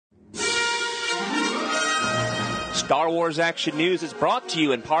Star Wars Action News is brought to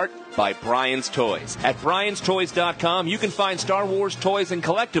you in part by Brian's Toys. At brianstoys.com, you can find Star Wars toys and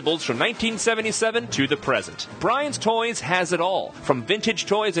collectibles from 1977 to the present. Brian's Toys has it all, from vintage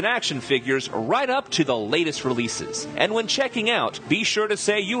toys and action figures right up to the latest releases. And when checking out, be sure to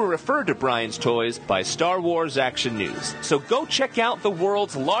say you were referred to Brian's Toys by Star Wars Action News. So go check out the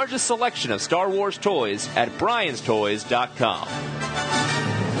world's largest selection of Star Wars toys at brianstoys.com.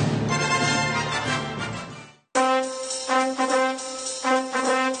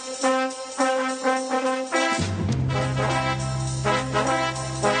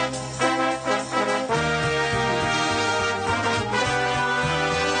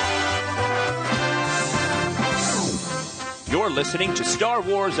 Listening to Star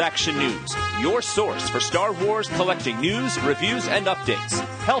Wars Action News, your source for Star Wars collecting news, reviews, and updates,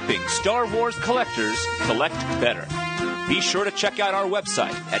 helping Star Wars collectors collect better. Be sure to check out our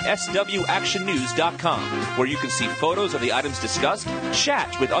website at swactionnews.com, where you can see photos of the items discussed,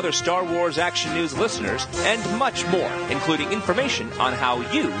 chat with other Star Wars Action News listeners, and much more, including information on how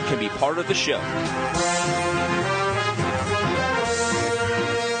you can be part of the show.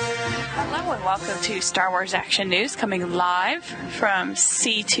 Welcome to Star Wars Action News, coming live from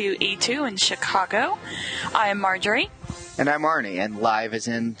C2E2 in Chicago. I am Marjorie. And I'm Arnie, and live as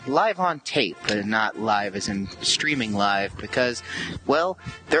in live on tape, but not live as in streaming live, because, well,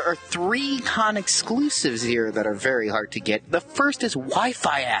 there are 3 con exclusives here that are very hard to get. The first is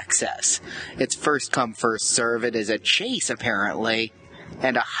Wi-Fi access. It's first come, first serve. It is a chase, apparently,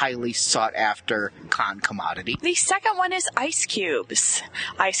 and a highly sought-after con commodity. The second one is ice cubes.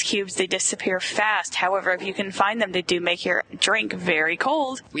 Ice cubes, they disappear fast. However, if you can find them, they do make your drink very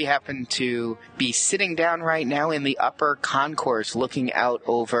cold. We happen to be sitting down right now in the upper concourse looking out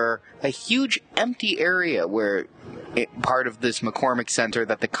over a huge empty area where part of this McCormick Center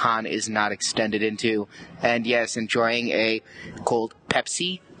that the con is not extended into. And yes, enjoying a cold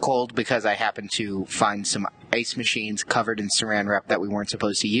Pepsi. Cold because I happened to find some ice machines covered in saran wrap that we weren't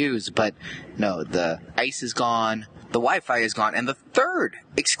supposed to use. But no, the ice is gone, the Wi-Fi is gone, and the third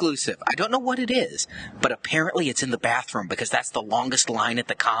exclusive, I don't know what it is, but apparently it's in the bathroom because that's the longest line at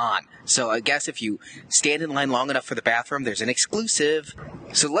the con. So I guess if you stand in line long enough for the bathroom, there's an exclusive.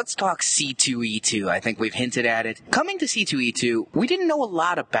 So let's talk C2E2. I think we've hinted at it. Coming to C2E2, we didn't know a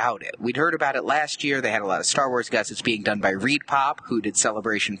lot about it. We'd heard about it last year. They had a lot of Star Wars guests. It's being done by Reed Pop, who did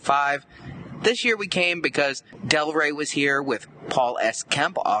Celebration 5. This year we came because Del Rey was here with Paul S.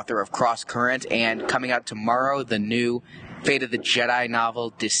 Kemp, author of Crosscurrent, and coming out tomorrow, the new Fate of the Jedi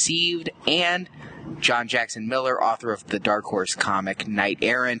novel, Deceived, and John Jackson Miller, author of the Dark Horse comic Knight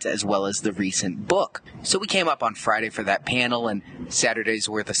Errant, as well as the recent book. So we came up on Friday for that panel and Saturday's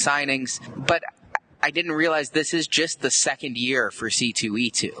worth of signings, but I didn't realize this is just the second year for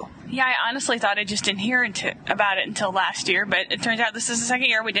C2E2. Yeah, I honestly thought I just didn't hear about it until last year, but it turns out this is the second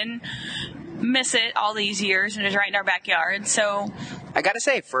year. We didn't miss it all these years, and it's right in our backyard. So I gotta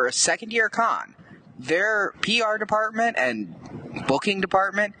say, for a second-year con, their PR department and booking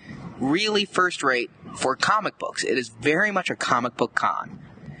department really first-rate for comic books. It is very much a comic book con.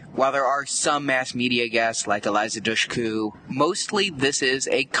 While there are some mass media guests like Eliza Dushku, mostly this is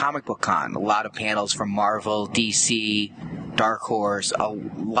a comic book con. A lot of panels from Marvel, DC, Dark Horse, a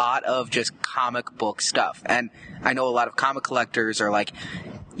lot of just comic book stuff. And I know a lot of comic collectors are like,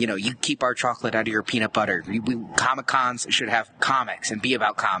 you know, you keep our chocolate out of your peanut butter. Comic cons should have comics and be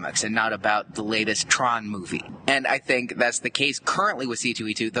about comics and not about the latest Tron movie. And I think that's the case currently with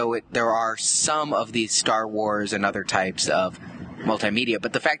C2E2, though there are some of these Star Wars and other types of multimedia.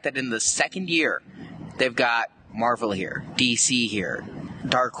 But the fact that in the second year, they've got Marvel here, DC here,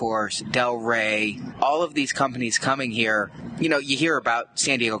 Dark Horse, Del Rey, all of these companies coming here. You know, you hear about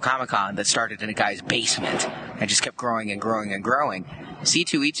San Diego Comic-Con that started in a guy's basement and just kept growing and growing and growing.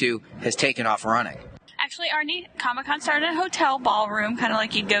 C2E2 has taken off running. Actually, Arnie, Comic-Con started in a hotel ballroom, kind of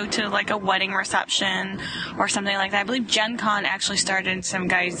like you'd go to like a wedding reception or something like that. I believe Gen Con actually started in some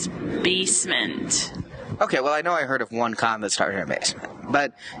guy's basement. Okay, well, I know I heard of one con that started in a basement.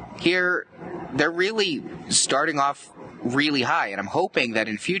 But here, they're really starting off really high, and I'm hoping that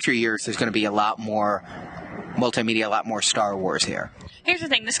in future years there's going to be a lot more multimedia, a lot more Star Wars here. Here's the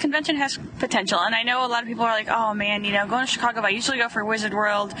thing, this convention has potential, and I know a lot of people are like, oh man, you know, going to Chicago, I usually go for Wizard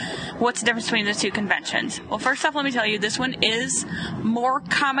World. What's the difference between the two conventions? Well, first off, let me tell you, this one is more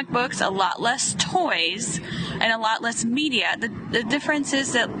comic books, a lot less toys, and a lot less media. The difference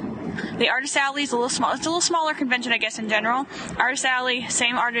is that the Artist Alley is a little small. It's a little smaller convention, I guess, in general. Artist Alley,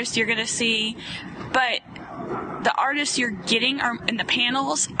 same artists you're going to see, but the artists you're getting in the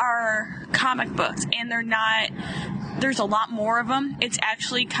panels are comic books, and they're not there's a lot more of them. It's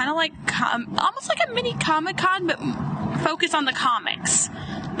actually kind of like almost like a mini Comic-Con, but focus on the comics.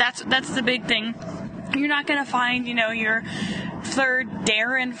 That's the big thing. You're not going to find, your third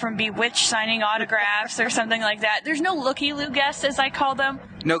Darren from Bewitched signing autographs or something like that. There's no looky-loo guests, as I call them.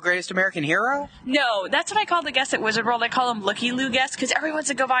 No Greatest American Hero? No, that's what I call the guests at Wizard World. I call them looky-loo guests because everyone wants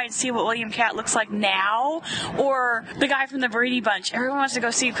to go by and see what William Cat looks like now. Or the guy from the Brady Bunch. Everyone wants to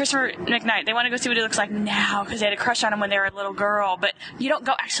go see Christopher McKnight. They want to go see what he looks like now because they had a crush on him when they were a little girl. But you don't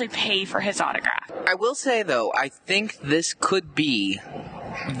go actually pay for his autograph. I will say, though, I think this could be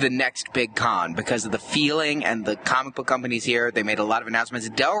the next big con because of the feeling and the comic book companies here. They made a lot of announcements.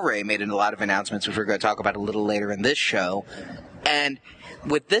 Del Rey made a lot of announcements, which we're going to talk about a little later in this show. And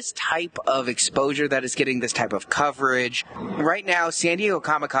with this type of exposure that is getting this type of coverage, right now San Diego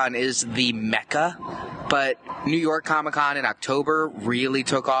Comic-Con is the mecca, but New York Comic-Con in October really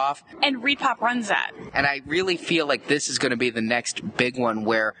took off. And ReedPop runs that. And I really feel like this is going to be the next big one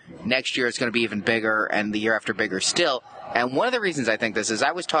where next year it's going to be even bigger and the year after bigger still. And one of the reasons I think this is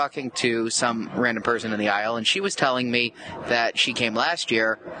I was talking to some random person in the aisle, and she was telling me that she came last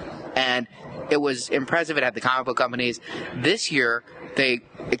year, and it was impressive. It had the comic book companies. This year, they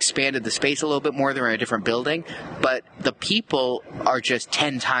expanded the space a little bit more. They're in a different building, but the people are just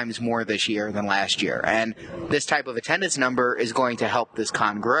 10 times more this year than last year. And this type of attendance number is going to help this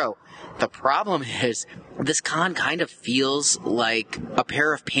con grow. The problem is this con kind of feels like a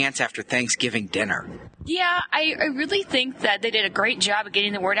pair of pants after Thanksgiving dinner. Yeah, I really think that they did a great job of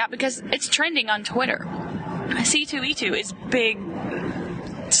getting the word out because it's trending on Twitter. C2E2 is big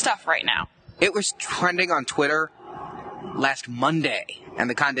stuff right now. It was trending on Twitter last Monday, and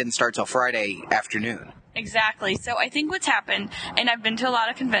the con didn't start till Friday afternoon. Exactly. So I think what's happened, and I've been to a lot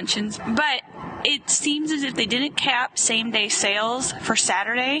of conventions, but it seems as if they didn't cap same-day sales for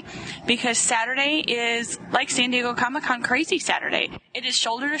Saturday, because Saturday is like San Diego Comic-Con Crazy Saturday. It is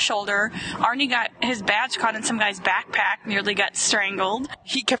shoulder to shoulder. Arnie got his badge caught in some guy's backpack, nearly got strangled.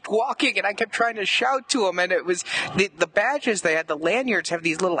 He kept walking, and I kept trying to shout to him, and it was the badges they had, the lanyards have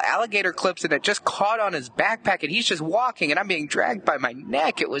these little alligator clips, and it just caught on his backpack, and he's just walking, and I'm being dragged by my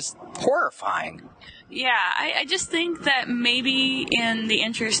neck. It was horrifying. Yeah, I just think that maybe in the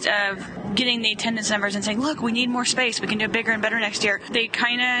interest of getting the attendance numbers and saying, look, we need more space, we can do it bigger and better next year, they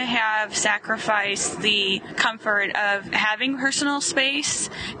kind of have sacrificed the comfort of having personal space,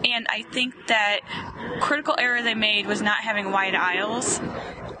 and I think that critical error they made was not having wide aisles.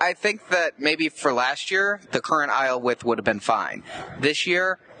 I think that maybe for last year, the current aisle width would have been fine. This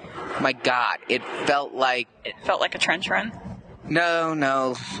year, my God, it felt like a trench run.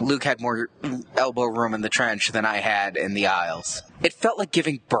 No. Luke had more elbow room in the trench than I had in the aisles. It felt like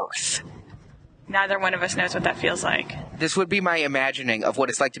giving birth. Neither one of us knows what that feels like. This would be my imagining of what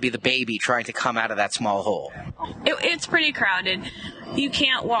it's like to be the baby trying to come out of that small hole. It's pretty crowded. You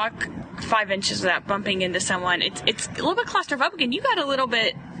can't walk 5 inches without bumping into someone. It's a little bit claustrophobic, and you got a little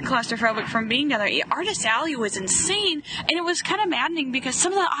bit claustrophobic from being down there. Artist Alley was insane, and it was kind of maddening because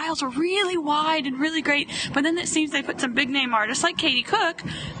some of the aisles were really wide and really great, but then it seems they put some big-name artists like Katie Cook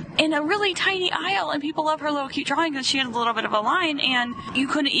in a really tiny aisle, and people love her little cute drawings, and she had a little bit of a line, and you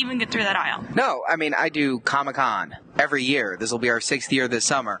couldn't even get through that aisle. No, I mean, I do Comic-Con every year. This will be our 6th year this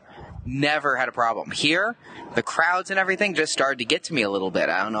summer. Never had a problem. Here, the crowds and everything just started to get to me a little bit.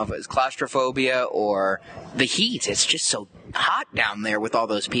 I don't know if it was claustrophobia or the heat. It's just so hot down there with all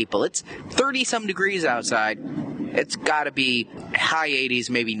those people. It's 30-some degrees outside. It's got to be high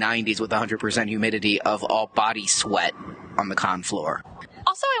 80s, maybe 90s with 100% humidity of all body sweat on the con floor.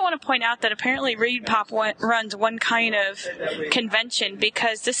 Also, I want to point out that apparently ReedPop runs one kind of convention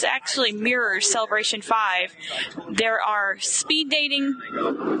because this actually mirrors Celebration 5. There are speed dating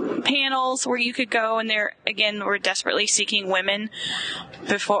panels where you could go, and we're desperately seeking women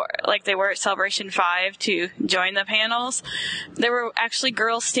before, like they were at Celebration 5, to join the panels. There were actually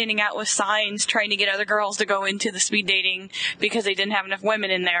girls standing out with signs trying to get other girls to go into the speed dating because they didn't have enough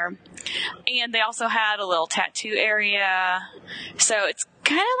women in there. And they also had a little tattoo area. So it's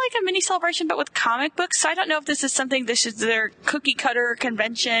kind of like a mini celebration, but with comic books. So I don't know if this is their cookie cutter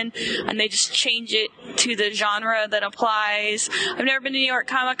convention, and they just change it to the genre that applies. I've never been to New York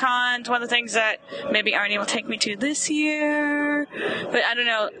Comic Con. It's one of the things that maybe Arnie will take me to this year. But I don't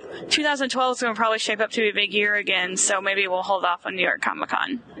know. 2012 is going to probably shape up to be a big year again, so maybe we'll hold off on New York Comic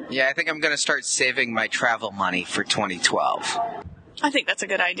Con. Yeah, I think I'm going to start saving my travel money for 2012. I think that's a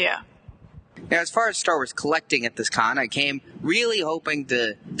good idea. Now, as far as Star Wars collecting at this con, I came really hoping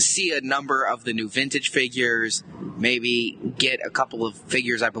to see a number of the new vintage figures, maybe get a couple of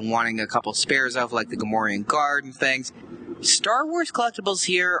figures I've been wanting a couple spares of, like the Gamorrean Guard and things. Star Wars collectibles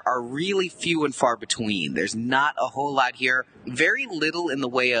here are really few and far between. There's not a whole lot here. Very little in the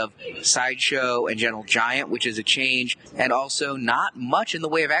way of Sideshow and Gentle Giant, which is a change, and also not much in the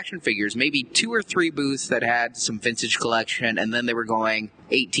way of action figures. Maybe 2 or 3 booths that had some vintage collection, and then they were going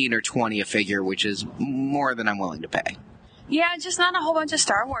 18 or 20 a figure, which is more than I'm willing to pay. Yeah, just not a whole bunch of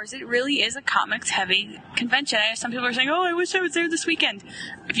Star Wars. It really is a comics-heavy convention. I know some people are saying, oh, I wish I was there this weekend.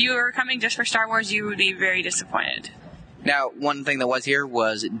 If you were coming just for Star Wars, you would be very disappointed. Now, one thing that was here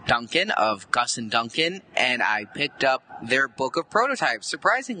was Duncan of Gus and Duncan, and I picked up their book of prototypes.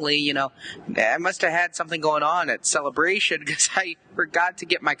 Surprisingly, I must have had something going on at Celebration because I forgot to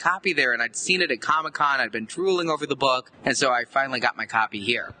get my copy there, and I'd seen it at Comic-Con. I'd been drooling over the book, and so I finally got my copy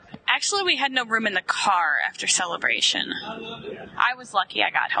here. Actually, we had no room in the car after Celebration. I was lucky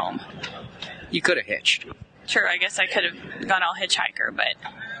I got home. You could have hitched. True, I guess I could have gone all hitchhiker, but...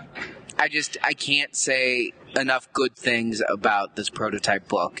 I can't say enough good things about this prototype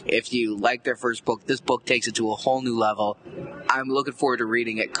book. If you like their first book, this book takes it to a whole new level. I'm looking forward to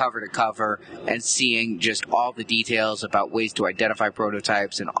reading it cover to cover and seeing just all the details about ways to identify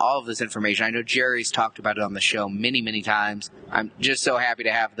prototypes and all of this information. I know Jerry's talked about it on the show many, many times. I'm just so happy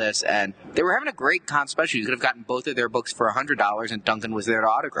to have this. And they were having a great con special. You could have gotten both of their books for $100, and Duncan was there to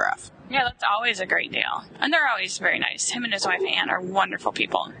autograph. Yeah, that's always a great deal. And they're always very nice. Him and his wife Ann are wonderful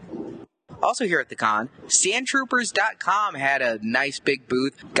people. Also here at the con, Sandtroopers.com had a nice big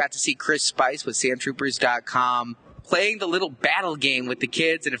booth. Got to see Chris Spice with Sandtroopers.com playing the little battle game with the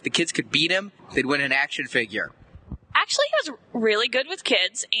kids, and if the kids could beat him, they'd win an action figure. Actually, he was really good with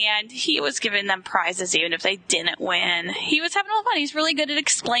kids, and he was giving them prizes even if they didn't win. He was having a lot of fun. He's really good at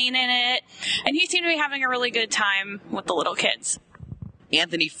explaining it, and he seemed to be having a really good time with the little kids.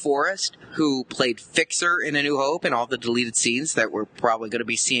 Anthony Forrest, who played Fixer in A New Hope and all the deleted scenes that we're probably going to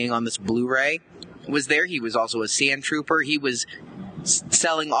be seeing on this Blu-ray, was there. He was also a Sand Trooper. He was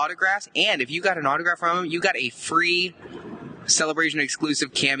selling autographs, and if you got an autograph from him, you got a free Celebration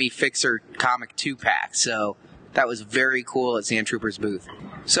exclusive Cammy Fixer comic 2-pack. So that was very cool at Sand Trooper's booth.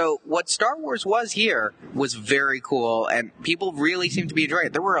 So what Star Wars was here was very cool, and people really seemed to be enjoying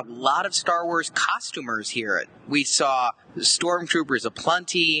it. There were a lot of Star Wars costumers here. We saw stormtroopers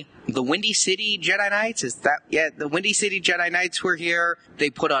aplenty. The Windy City Jedi Knights, the Windy City Jedi Knights were here. They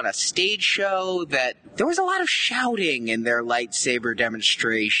put on a stage show that there was a lot of shouting in their lightsaber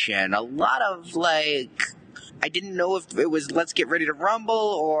demonstration. A lot of, I didn't know if it was Let's Get Ready to Rumble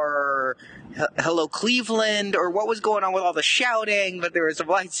or Hello Cleveland or what was going on with all the shouting, but there were some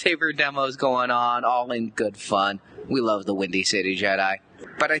lightsaber demos going on, all in good fun. We love the Windy City Jedi.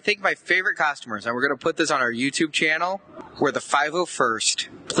 But I think my favorite costumers, and we're going to put this on our YouTube channel, were the 501st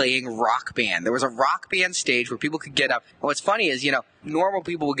playing Rock Band. There was a Rock Band stage where people could get up. And what's funny is, normal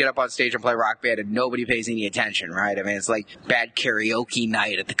people will get up on stage and play Rock Band and nobody pays any attention, right? I mean, it's like bad karaoke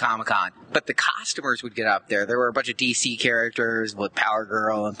night at the Comic-Con. But the costumers would get up there. There were a bunch of DC characters with Power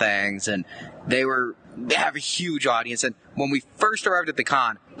Girl and things, and they have a huge audience. And when we first arrived at the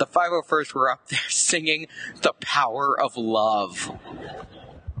con, the 501st were up there singing The Power of Love.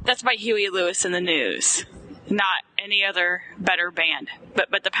 That's by Huey Lewis and the News. Not any other better band,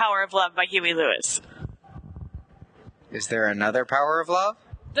 but The Power of Love by Huey Lewis. Is there another Power of Love?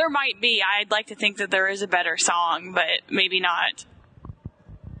 There might be. I'd like to think that there is a better song, but maybe not.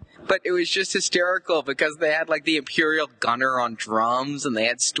 But it was just hysterical because they had the Imperial Gunner on drums and they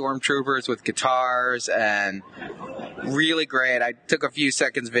had stormtroopers with guitars and really great. I took a few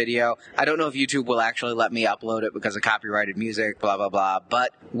seconds video. I don't know if YouTube will actually let me upload it because of copyrighted music, blah, blah, blah.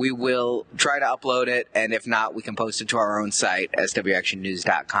 But we will try to upload it, and if not, we can post it to our own site,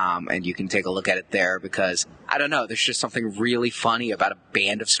 swactionnews.com, and you can take a look at it there because, I don't know, there's just something really funny about a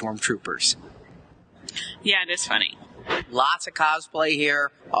band of stormtroopers. Yeah, it is funny. Lots of cosplay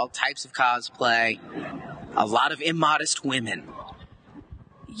here, all types of cosplay, a lot of immodest women.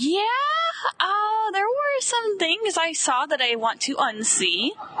 Yeah, there were some things I saw that I want to unsee.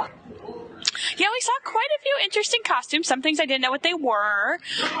 Yeah, we saw quite a few interesting costumes, some things I didn't know what they were,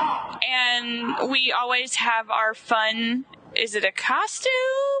 and we always have our fun, is it a costume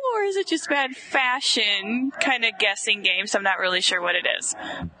or is it just bad fashion kind of guessing game, so I'm not really sure what it is.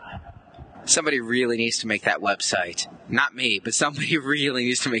 Somebody really needs to make that website. Not me, but somebody really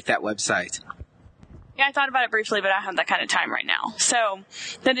needs to make that website. Yeah, I thought about it briefly, but I don't have that kind of time right now. So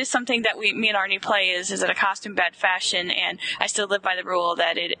that is something that me and Arnie play is it a costume, bad fashion, and I still live by the rule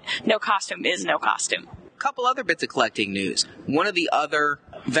that no costume is no costume. A couple other bits of collecting news. One of the other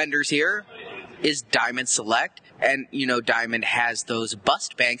vendors here is Diamond Select. And, Diamond has those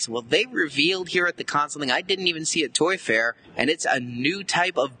bust banks. Well, they revealed here at the console thing, I didn't even see at Toy Fair, and it's a new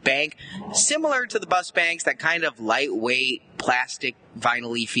type of bank, similar to the bust banks, that kind of lightweight, plastic,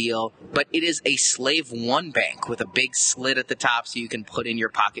 vinyl-y feel, but it is a Slave 1 bank with a big slit at the top so you can put in your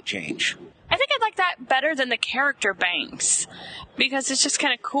pocket change. I think I'd like that better than the character banks, because it's just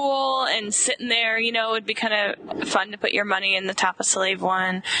kind of cool and sitting there, it'd be kind of fun to put your money in the top of Slave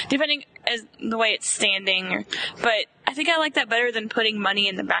 1, depending as the way it's standing. But I think I like that better than putting money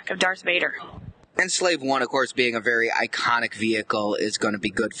in the back of Darth Vader. And Slave 1, of course, being a very iconic vehicle, is going to be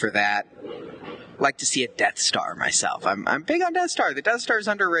good for that. Like to see a Death Star myself. I'm big on Death Star. The Death Star is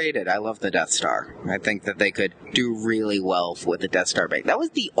underrated. I love the Death Star. I think that they could do really well with the Death Star bank. That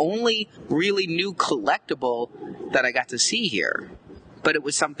was the only really new collectible that I got to see here. But it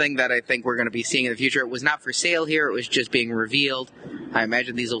was something that I think we're going to be seeing in the future. It was not for sale here. It was just being revealed. I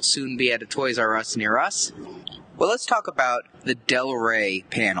imagine these will soon be at a Toys R Us near us. Well, let's talk about the Del Rey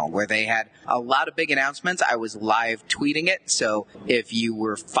panel, where they had a lot of big announcements. I was live tweeting it, so if you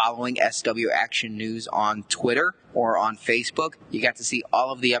were following SW Action News on Twitter or on Facebook, you got to see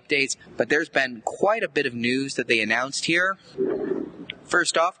all of the updates. But there's been quite a bit of news that they announced here.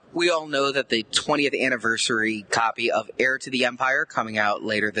 First off, we all know that the 20th anniversary copy of Heir to the Empire coming out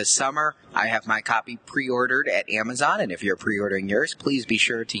later this summer. I have my copy pre-ordered at Amazon, and if you're pre-ordering yours, please be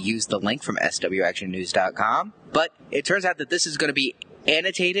sure to use the link from swactionnews.com. But it turns out that this is going to be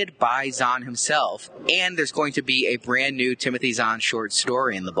annotated by Zahn himself, and there's going to be a brand new Timothy Zahn short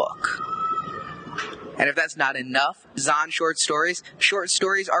story in the book. And if that's not enough, Zahn short stories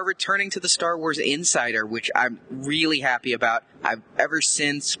are returning to the Star Wars Insider, which I'm really happy about. Ever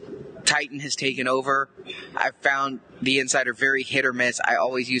since Titan has taken over, I've found the Insider very hit or miss. I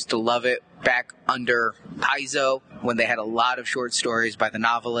always used to love it back under Paizo when they had a lot of short stories by the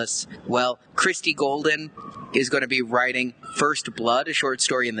novelists. Well, Christy Golden is going to be writing First Blood, a short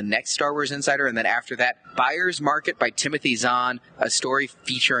story in the next Star Wars Insider, and then after that, Buyer's Market by Timothy Zahn, a story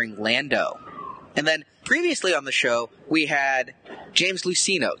featuring Lando. And then previously on the show, we had James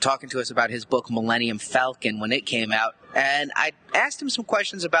Lucino talking to us about his book Millennium Falcon when it came out. And I asked him some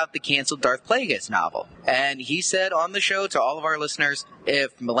questions about the canceled Darth Plagueis novel. And he said on the show to all of our listeners,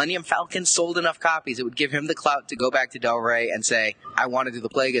 if Millennium Falcon sold enough copies, it would give him the clout to go back to Del Rey and say, I want to do the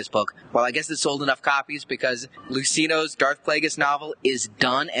Plagueis book. Well, I guess it sold enough copies because Lucino's Darth Plagueis novel is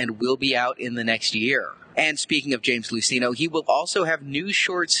done and will be out in the next year. And speaking of James Lucino, he will also have new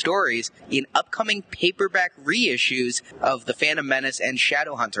short stories in upcoming paperback reissues of The Phantom Menace and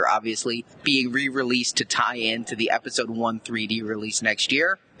Shadowhunter, obviously being re-released to tie in to the Episode 1 3D release next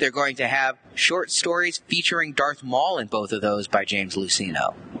year. They're going to have short stories featuring Darth Maul in both of those by James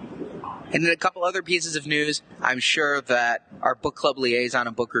Lucino. And then a couple other pieces of news. I'm sure that our book club liaison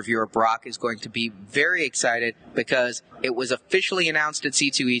and book reviewer Brock is going to be very excited because it was officially announced at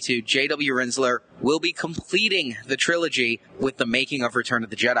C2E2 J.W. Rinsler will be completing the trilogy with the Making of Return of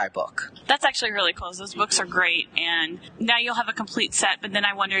the Jedi book. That's actually really cool. Those books are great, and now you'll have a complete set, but then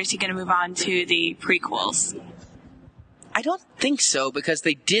I wonder, is he going to move on to the prequels? I don't think so, because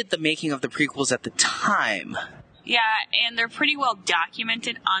they did the making of the prequels at the time. Yeah, and they're pretty well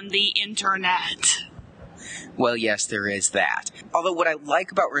documented on the internet. Well, yes, there is that. Although what I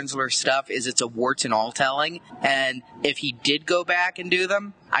like about Rinsler's stuff is it's a warts and all telling, and if he did go back and do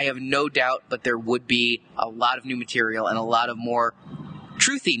them, I have no doubt but there would be a lot of new material and a lot of more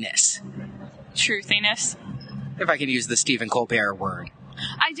truthiness. Truthiness? If I can use the Stephen Colbert word.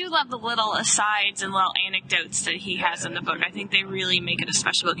 I do love the little asides and little anecdotes that he has in the book. I think they really make it a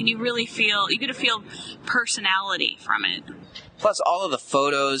special book, and you get to feel personality from it. Plus, all of the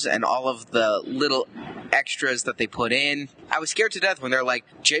photos and all of the little extras that they put in. I was scared to death when they're like,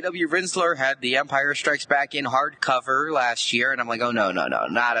 J.W. Rinsler had The Empire Strikes Back in hardcover last year, and I'm like, oh, no,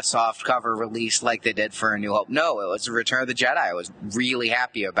 not a soft cover release like they did for A New Hope. No, it was Return of the Jedi. I was really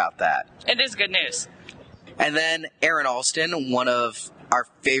happy about that. It is good news. And then Aaron Alston, one of our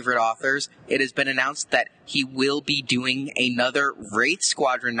favorite authors, it has been announced that he will be doing another Wraith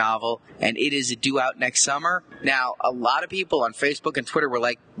Squadron novel, and it is due out next summer. Now, a lot of people on Facebook and Twitter were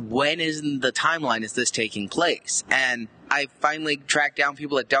like, when in the timeline is this taking place? And I finally tracked down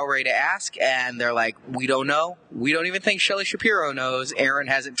people at Del Rey to ask, and they're like, we don't know. We don't even think Shelley Shapiro knows. Aaron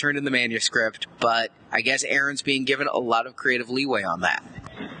hasn't turned in the manuscript, but I guess Aaron's being given a lot of creative leeway on that.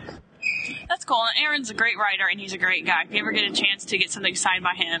 That's cool. And Aaron's a great writer, and he's a great guy. If you ever get a chance to get something signed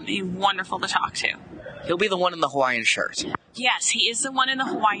by him, he's wonderful to talk to. He'll be the one in the Hawaiian shirt. Yes, he is the one in the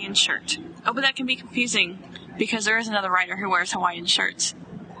Hawaiian shirt. Oh, but that can be confusing, because there is another writer who wears Hawaiian shirts.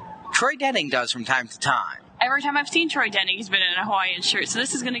 Troy Denning does from time to time. Every time I've seen Troy Denning, he's been in a Hawaiian shirt, so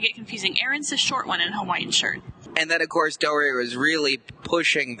this is going to get confusing. Aaron's the short one in a Hawaiian shirt. And then, of course, Del Rey was really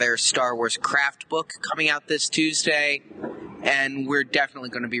pushing their Star Wars craft book coming out this Tuesday, and we're definitely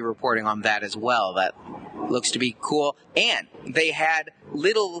going to be reporting on that as well. That looks to be cool. And they had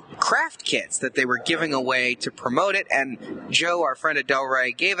little craft kits that they were giving away to promote it, and Joe, our friend at Del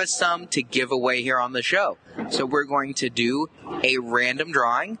Rey, gave us some to give away here on the show. So we're going to do a random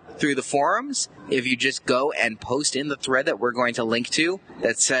drawing through the forums. If you just go and post in the thread that we're going to link to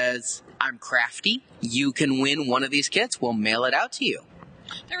that says, I'm crafty, you can win one of these kits. We'll mail it out to you.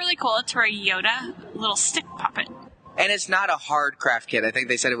 They're really cool. It's for a Yoda little stick puppet. And it's not a hard craft kit. I think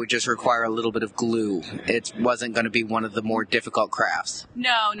they said it would just require a little bit of glue. It wasn't going to be one of the more difficult crafts.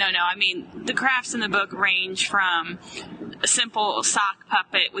 No. I mean, the crafts in the book range from a simple sock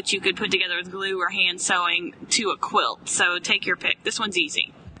puppet, which you could put together with glue or hand sewing, to a quilt. So take your pick. This one's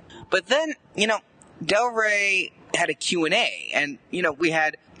easy. But then, Del Rey had a Q&A, and, we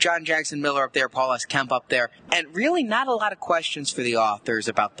had John Jackson Miller up there, Paul S. Kemp up there, and really not a lot of questions for the authors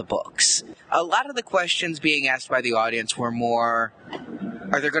about the books. A lot of the questions being asked by the audience were more,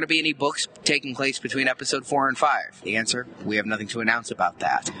 are there going to be any books taking place between episode 4 and 5? The answer, we have nothing to announce about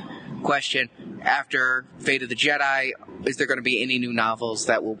that. Question, after Fate of the Jedi, is there going to be any new novels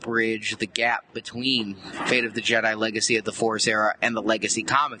that will bridge the gap between Fate of the Jedi, Legacy of the Force era, and the Legacy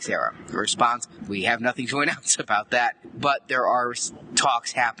Comics era? The response, we have nothing to announce about that, but there are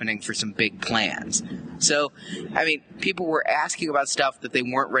talks happening for some big plans. So, people were asking about stuff that they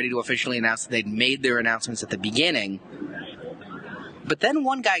weren't ready to officially announce. They'd made their announcements at the beginning. But then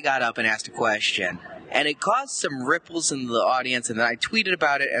one guy got up and asked a question, and it caused some ripples in the audience, and then I tweeted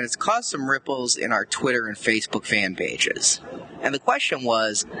about it, and it's caused some ripples in our Twitter and Facebook fan pages. And the question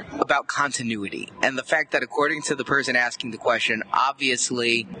was about continuity, and the fact that according to the person asking the question,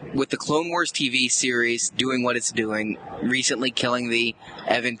 obviously, with the Clone Wars TV series doing what it's doing, recently killing the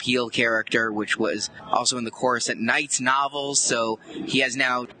Evan Peel character, which was also in the Coruscant Knights novels, so he has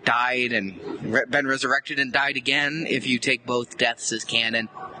now died and been resurrected and died again, if you take both deaths as canon,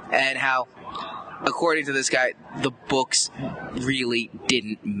 and how, according to this guy, the books really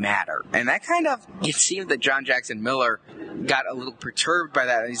didn't matter. And that it seemed that John Jackson Miller got a little perturbed by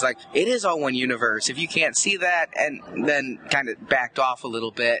that. And he's like, it is all one universe. If you can't see that, and then kind of backed off a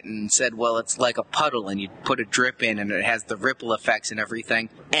little bit and said, well, it's like a puddle and you put a drip in and it has the ripple effects and everything.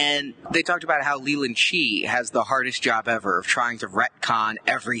 And they talked about how Leland Chee has the hardest job ever of trying to retcon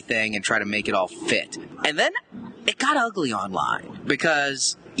everything and try to make it all fit. And then it got ugly online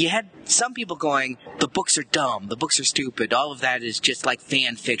because you had some people going, the books are dumb, the books are stupid, all of that is just like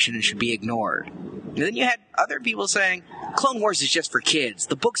fan fiction and should be ignored. And then you had other people saying, Clone Wars is just for kids,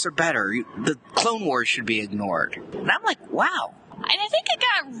 the books are better, the Clone Wars should be ignored. And I'm like, wow. And I think it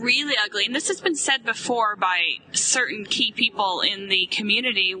got really ugly, and this has been said before by certain key people in the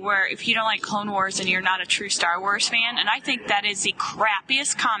community, where if you don't like Clone Wars, then you're not a true Star Wars fan, and I think that is the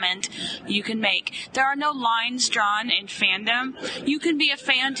crappiest comment you can make. There are no lines drawn in fandom. You can be a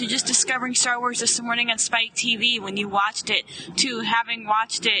fan to just discovering Star Wars this morning on Spike TV when you watched it, to having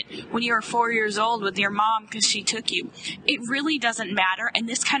watched it when you were 4 years old with your mom because she took you. It really doesn't matter, and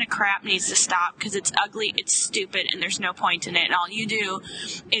this kind of crap needs to stop because it's ugly, it's stupid, and there's no point in it, and all you do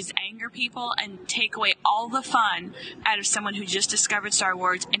is anger people and take away all the fun out of someone who just discovered Star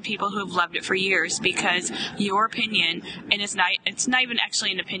Wars and people who have loved it for years, because your opinion, and it's not even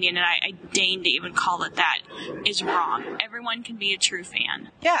actually an opinion, and I deign to even call it that, is wrong. Everyone can be a true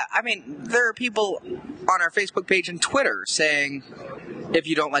fan. Yeah, there are people on our Facebook page and Twitter saying, if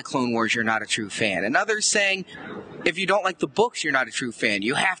you don't like Clone Wars, you're not a true fan. And others saying, if you don't like the books, you're not a true fan.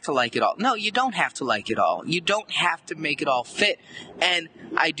 You have to like it all. No, you don't have to like it all. You don't have to make it all fit. And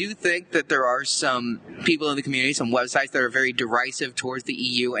I do think that there are some people in the community, some websites that are very derisive towards the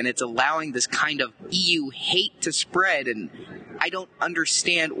EU, and it's allowing this kind of EU hate to spread, and I don't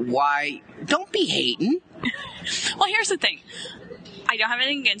understand why. Don't be hating. Well, here's the thing. I don't have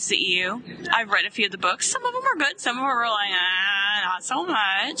anything against the EU. I've read a few of the books. Some of them are good. Some of them are like, not so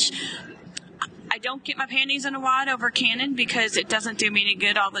much. I don't get my panties in a wad over canon because it doesn't do me any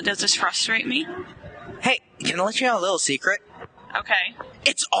good. All it does is frustrate me. Hey, can I let you know a little secret? Okay.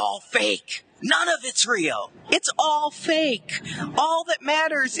 It's all fake. None of it's real. It's all fake. All that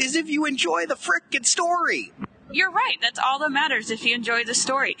matters is if you enjoy the frickin' story. You're right. That's all that matters, if you enjoy the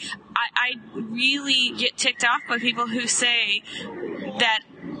story. I really get ticked off by people who say that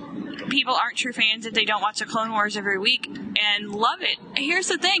people aren't true fans if they don't watch the Clone Wars every week and love it. Here's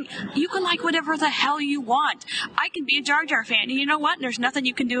the thing. You can like whatever the hell you want. I can be a Jar Jar fan, and you know what? There's nothing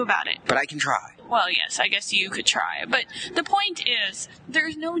you can do about it. But I can try. Well, yes, I guess you could try. But the point is,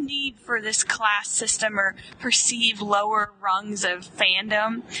 there's no need for this class system or perceived lower rungs of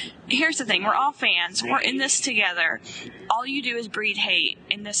fandom. Here's the thing, we're all fans. We're in this together. All you do is breed hate,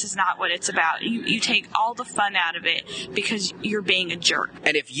 and this is not what it's about. You take all the fun out of it because you're being a jerk.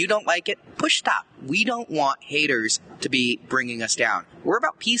 And if you don't like it, push stop. We don't want haters to be bringing us down. We're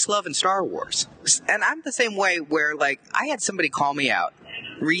about peace, love, and Star Wars. And I'm the same way where, like, I had somebody call me out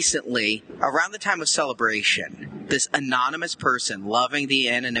recently, around the time of Celebration, this anonymous person loving the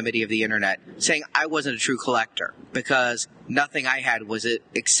anonymity of the internet, saying I wasn't a true collector because nothing I had was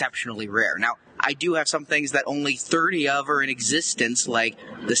exceptionally rare. Now, I do have some things that only 30 of are in existence, like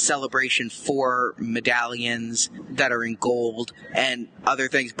the Celebration 4 medallions that are in gold and other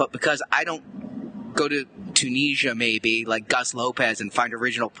things, but because I don't go to Tunisia, maybe, like Gus Lopez, and find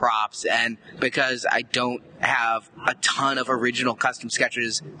original props, and because I don't have a ton of original custom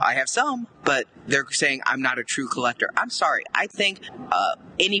sketches, I have some, but they're saying I'm not a true collector. I'm sorry. I think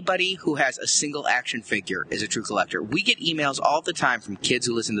anybody who has a single action figure is a true collector. We get emails all the time from kids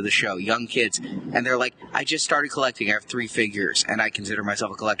who listen to the show, young kids, and they're like, I just started collecting. I have 3 figures, and I consider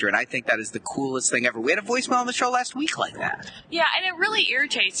myself a collector, and I think that is the coolest thing ever. We had a voicemail on the show last week like that. Yeah, and it really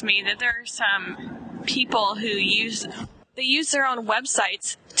irritates me that there are some people who use their own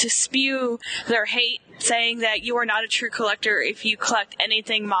websites to spew their hate, saying that you are not a true collector if you collect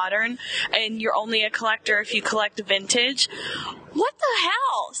anything modern, and you're only a collector if you collect vintage. What the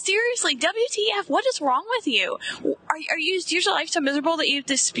hell? Seriously, WTF, what is wrong with you? Is your life so miserable that you have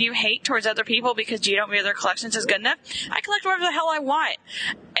to spew hate towards other people because you don't feel their collections is good enough? I collect whatever the hell I want,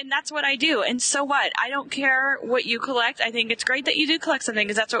 and that's what I do, and so what? I don't care what you collect. I think it's great that you do collect something,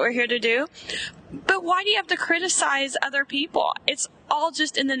 because that's what we're here to do. But why do you have to criticize other people? It's all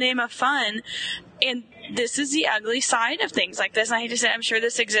just in the name of fun, and this is the ugly side of things like this. And I hate to say, I'm sure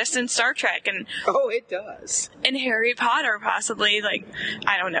this exists in Star Trek, and oh, it does. And Harry Potter, possibly. Like,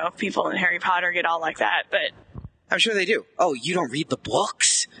 I don't know if people in Harry Potter get all like that, but I'm sure they do. Oh, you don't read the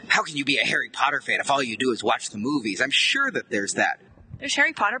books? How can you be a Harry Potter fan if all you do is watch the movies? I'm sure that there's that. There's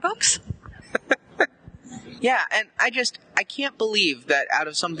Harry Potter books? Yeah, and I can't believe that out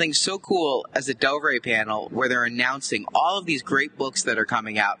of something so cool as the Del Rey panel, where they're announcing all of these great books that are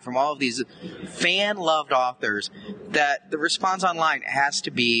coming out from all of these fan-loved authors, that the response online has to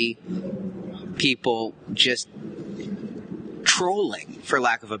be people just trolling, for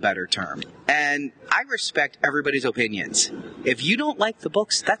lack of a better term. And I respect everybody's opinions. If you don't like the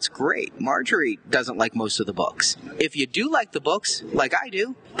books, that's great. Marjorie doesn't like most of the books. If you do like the books, like I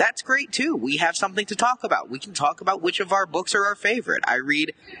do, that's great too. We have something to talk about. We can talk about which of our books are our favorite. I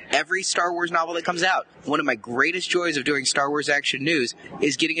read every Star Wars novel that comes out. One of my greatest joys of doing Star Wars Action News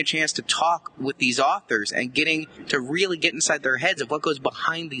is getting a chance to talk with these authors and getting to really get inside their heads of what goes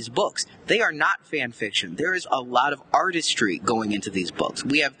behind these books. They are not fan fiction. There is a lot of artistry going into these books.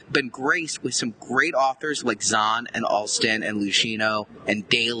 We have been graced with some great authors like Zahn and Alston and Lucchino and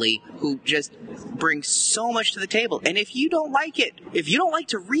Daly, who just bring so much to the table. And if you don't like it, if you don't like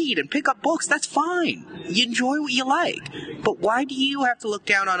to read and pick up books, that's fine. You enjoy what you like. But why do you have to look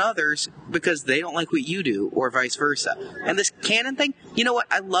down on others because they don't like what you do, or vice versa? And this canon thing, you know what?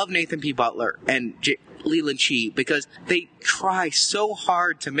 I love Nathan P. Butler and Leland Chee, because they try so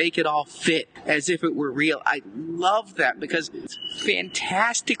hard to make it all fit as if it were real. I love that because it's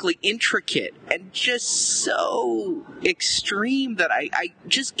fantastically intricate and just so extreme that I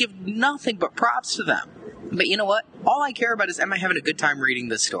just give nothing but props to them. But you know what? All I care about is, am I having a good time reading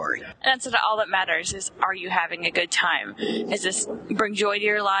this story? And that's all that matters, is, are you having a good time? Is this bring joy to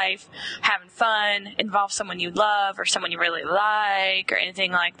your life, having fun, involve someone you love or someone you really like or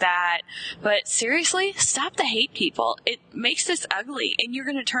anything like that? But seriously, stop the hate people. It makes this ugly, and you're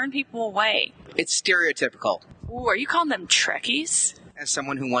going to turn people away. It's stereotypical. Ooh, are you calling them Trekkies? As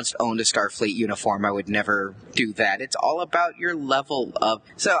someone who once owned a Starfleet uniform, I would never do that. It's all about your level of...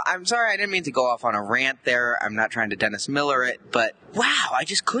 So, I'm sorry, I didn't mean to go off on a rant there. I'm not trying to Dennis Miller it, but wow, I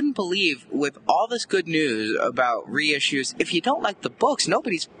just couldn't believe, with all this good news about reissues, if you don't like the books,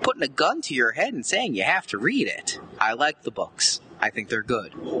 nobody's putting a gun to your head and saying you have to read it. I like the books. I think they're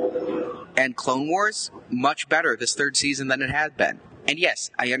good. And Clone Wars, much better this 3rd season than it had been. And yes,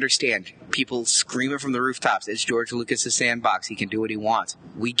 I understand people screaming from the rooftops, it's George Lucas' sandbox, he can do what he wants.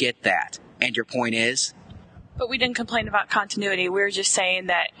 We get that. And your point is? But we didn't complain about continuity. We were just saying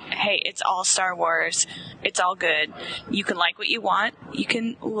that, hey, it's all Star Wars. It's all good. You can like what you want. You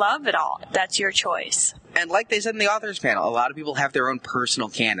can love it all. That's your choice. And like they said in the authors panel, a lot of people have their own personal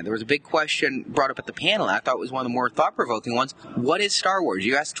canon. There was a big question brought up at the panel, and I thought it was one of the more thought-provoking ones. What is Star Wars?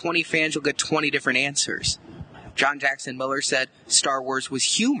 You ask 20 fans, you'll get 20 different answers. John Jackson Miller said Star Wars was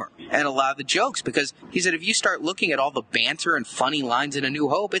humor and a lot of the jokes, because he said if you start looking at all the banter and funny lines in A New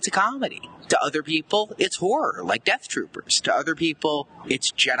Hope, it's a comedy. To other people, it's horror, like Death Troopers. To other people,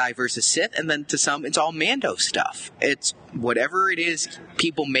 it's Jedi versus Sith, and then to some, it's all Mando stuff. It's whatever it is,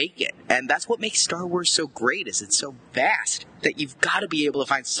 people make it. And that's what makes Star Wars so great, is it's so vast that you've got to be able to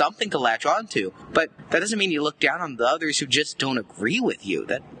find something to latch onto. But that doesn't mean you look down on the others who just don't agree with you.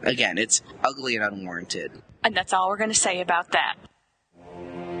 That, again, it's ugly and unwarranted. And that's all we're going to say about that.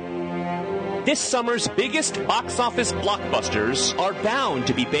 This summer's biggest box office blockbusters are bound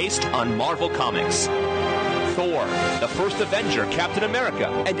to be based on Marvel Comics. Thor, the First Avenger, Captain America,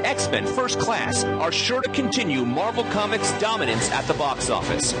 and X-Men First Class are sure to continue Marvel Comics' dominance at the box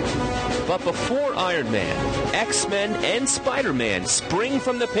office. But before Iron Man, X-Men, and Spider-Man spring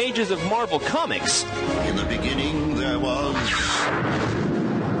from the pages of Marvel Comics, in the beginning there was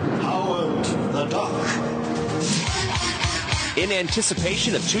Howard the Duck. In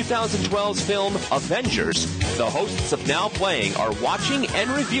anticipation of 2012's film Avengers, the hosts of Now Playing are watching and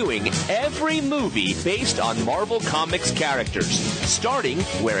reviewing every movie based on Marvel Comics characters, starting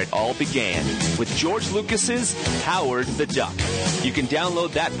where it all began, with George Lucas's Howard the Duck. You can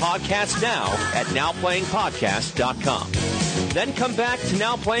download that podcast now at nowplayingpodcast.com. Then come back to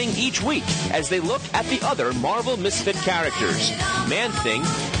Now Playing each week as they look at the other Marvel Misfit characters, Man-Thing,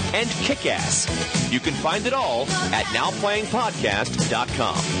 and Kick-Ass. You can find it all at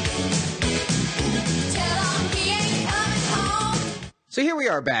nowplayingpodcast.com. So here we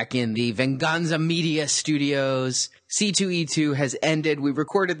are back in the Venganza Media Studios. C2E2 has ended. We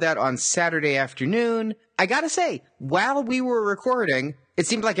recorded that on Saturday afternoon. I gotta say, while we were recording, it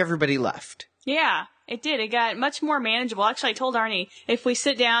seemed like everybody left. Yeah, it did. It got much more manageable. Actually, I told Arnie, if we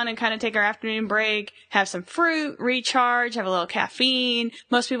sit down and kind of take our afternoon break, have some fruit, recharge, have a little caffeine,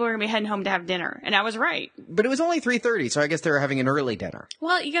 most people are going to be heading home to have dinner. And I was right. But it was only 3:30, so I guess they were having an early dinner.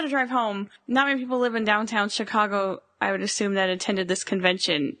 Well, you got to drive home. Not many people live in downtown Chicago, I would assume, that attended this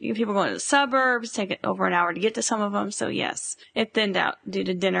convention. People going to the suburbs, take it over an hour to get to some of them. So yes, it thinned out due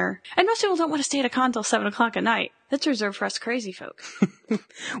to dinner. And most people don't want to stay at a con till 7 o'clock at night. That's reserved for us crazy folk.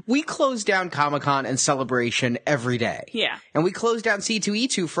 We close down Comic-Con and Celebration every day. Yeah. And we closed down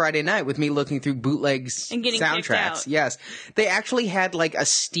C2E2 Friday night with me looking through bootlegs and getting soundtracks. Yes. They actually had like a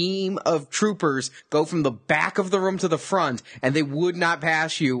steam of troopers go from the back of the room to the front, and they would not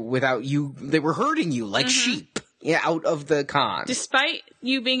pass you without you. They were herding you like sheep. Yeah, out of the con. Despite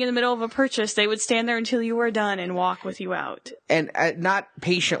you being in the middle of a purchase, they would stand there until you were done and walk with you out. And not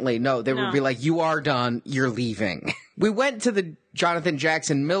patiently, no. They would be like, you are done, you're leaving. We went to the Jonathan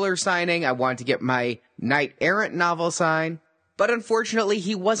Jackson Miller signing. I wanted to get my Knight Errant novel signed. But unfortunately,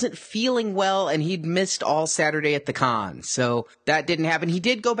 he wasn't feeling well, and he'd missed all Saturday at the con. So that didn't happen. He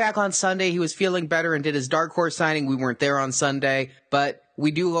did go back on Sunday. He was feeling better and did his Dark Horse signing. We weren't there on Sunday. But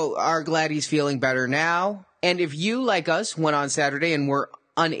we are glad he's feeling better now. And if you, like us, went on Saturday and were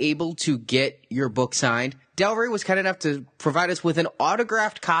unable to get your book signed, Del Rey was kind enough to provide us with an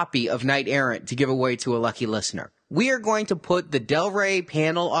autographed copy of Knight Errant to give away to a lucky listener. We are going to put the Del Rey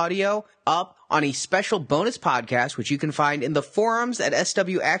panel audio up on a special bonus podcast, which you can find in the forums at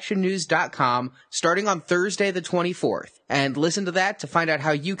swactionnews.com starting on Thursday the 24th. And listen to that to find out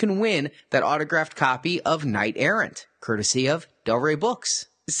how you can win that autographed copy of Knight Errant, courtesy of Del Rey Books.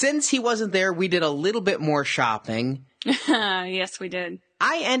 Since he wasn't there, we did a little bit more shopping. Yes, we did.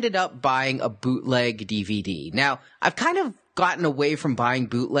 I ended up buying a bootleg DVD. Now, I've kind of gotten away from buying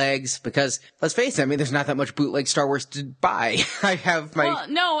bootlegs because, let's face it, I mean, there's not that much bootleg Star Wars to buy. I have my... Well,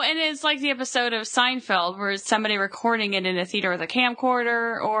 no, and it's like the episode of Seinfeld where it's somebody recording it in a theater with a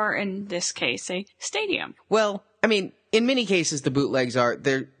camcorder, or in this case, a stadium. Well, I mean, in many cases, the bootlegs are,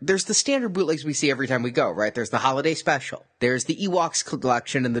 there's the standard bootlegs we see every time we go, right? There's the holiday special. There's the Ewoks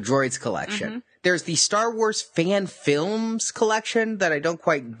collection and the Droids collection. There's the Star Wars fan films collection that I don't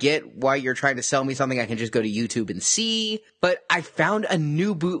quite get why you're trying to sell me something I can just go to YouTube and see. But I found a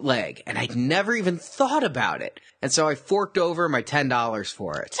new bootleg, and I'd never even thought about it. And so I forked over my $10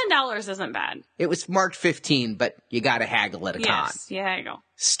 for it. $10 isn't bad. It was marked $15, but you gotta haggle at a con. Yes, you haggle.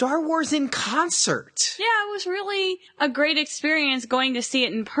 Star Wars in concert. Yeah, it was really a great experience going to see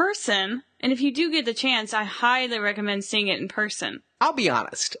it in person. And if you do get the chance, I highly recommend seeing it in person. I'll be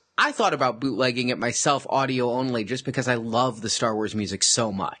honest. I thought about bootlegging it myself audio only just because I love the Star Wars music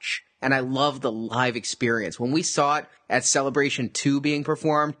so much. And I love the live experience. When we saw it at Celebration 2 being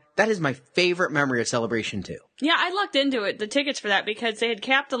performed, that is my favorite memory of Celebration 2. Yeah, I lucked into it, the tickets for that, because they had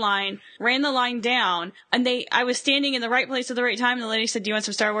capped the line, ran the line down, and I was standing in the right place at the right time, and the lady said, "Do you want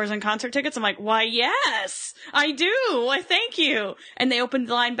some Star Wars and concert tickets?" I'm like, "Why, yes, I do. Why, thank you." And they opened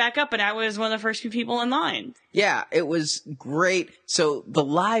the line back up, and I was one of the first few people in line. Yeah, it was great. So the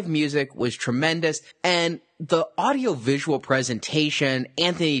live music was tremendous, and the audio-visual presentation,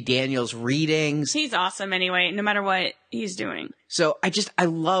 Anthony Daniels' readings. He's awesome anyway, no matter what he's doing. So I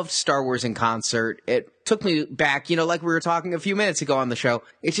loved Star Wars in concert. It took me back, like we were talking a few minutes ago on the show.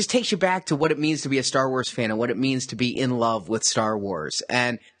 It just takes you back to what it means to be a Star Wars fan and what it means to be in love with Star Wars.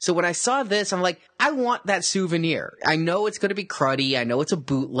 And so when I saw this, I'm like, I want that souvenir. I know it's going to be cruddy. I know it's a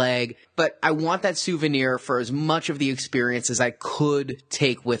bootleg, but I want that souvenir for as much of the experience as I could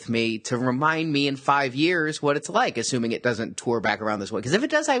take with me to remind me in 5 years what it's like, assuming it doesn't tour back around this way. Because if it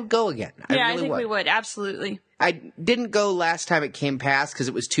does, I would go again. I think we would. Absolutely. I didn't go last time it came past because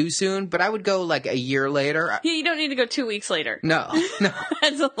it was too soon, but I would go like a year later. Yeah, you don't need to go 2 weeks later. No.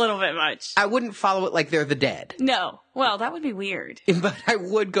 That's a little bit much. I wouldn't follow it like they're the dead. No. Well, that would be weird. But I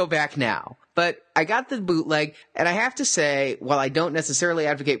would go back now. But I got the bootleg, and I have to say, while I don't necessarily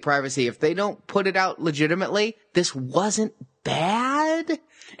advocate piracy, if they don't put it out legitimately, this wasn't bad.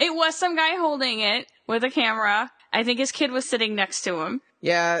 It was some guy holding it with a camera. I think his kid was sitting next to him.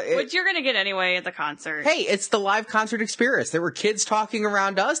 Yeah. Which you're going to get anyway at the concert. Hey, it's the live concert experience. There were kids talking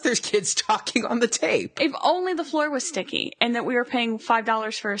around us. There's kids talking on the tape. If only the floor was sticky and that we were paying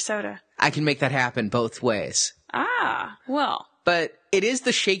 $5 for a soda. I can make that happen both ways. Ah, well. But it is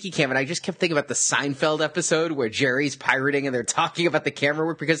the shaky cam, and I just kept thinking about the Seinfeld episode where Jerry's pirating and they're talking about the camera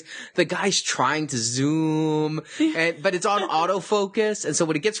work because the guy's trying to zoom, but it's on autofocus, and so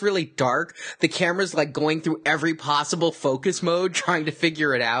when it gets really dark, the camera's like going through every possible focus mode trying to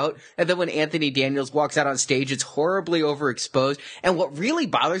figure it out, and then when Anthony Daniels walks out on stage, it's horribly overexposed, and what really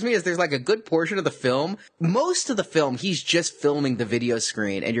bothers me is there's like a good portion of the film, most of the film, he's just filming the video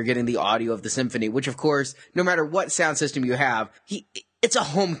screen, and you're getting the audio of the symphony, which of course, no matter what sound system you have, it's a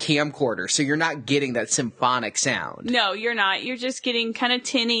home camcorder, so you're not getting that symphonic sound. No, you're not. You're just getting kind of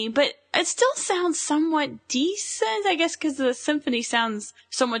tinny, but it still sounds somewhat decent, I guess, because the symphony sounds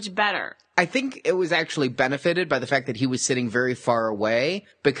so much better. I think it was actually benefited by the fact that he was sitting very far away,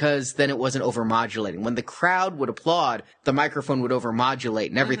 because then it wasn't overmodulating. When the crowd would applaud, the microphone would overmodulate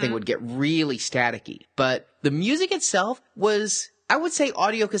and everything would get really staticky. But the music itself was, I would say,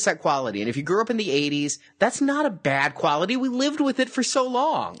 audio cassette quality. And if you grew up in the 80s, that's not a bad quality. We lived with it for so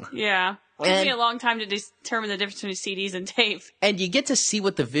long. Yeah. It took me a long time to determine the difference between CDs and tape. And you get to see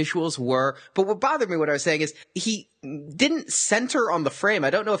what the visuals were. But what bothered me, what I was saying, is he didn't center on the frame. I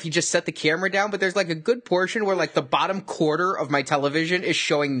don't know if he just set the camera down, but there's like a good portion where like the bottom quarter of my television is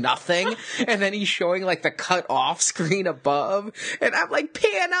showing nothing. And then he's showing like the cut off screen above. And I'm like,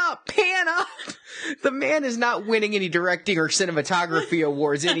 pan up, pan up. The man is not winning any directing or cinematography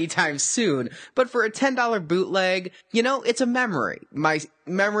awards anytime soon. But for a $10 bootleg, it's a memory. My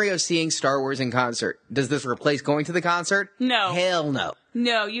memory of seeing Star Wars in concert. Does this replace going to the concert? No. Hell no.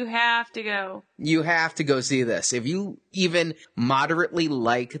 No, you have to go. You have to go see this. If you even moderately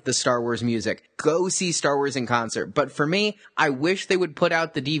like the Star Wars music, go see Star Wars in concert. But for me, I wish they would put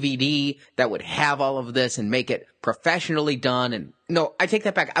out the DVD that would have all of this and make it professionally done. And no, I take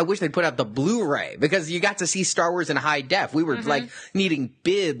that back. I wish they'd put out the Blu-ray because you got to see Star Wars in high def. We were like needing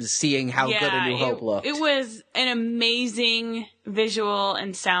bibs seeing how good A New Hope looked. It was an amazing visual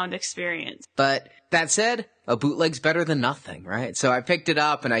and sound experience. But that said, a bootleg's better than nothing, right? So I picked it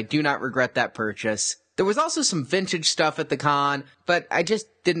up, and I do not regret that purchase. There was also some vintage stuff at the con, but I just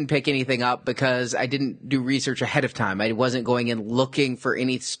didn't pick anything up because I didn't do research ahead of time. I wasn't going in looking for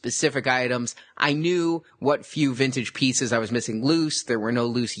any specific items. I knew what few vintage pieces I was missing loose. There were no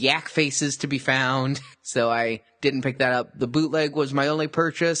loose yak faces to be found, so I didn't pick that up. The bootleg was my only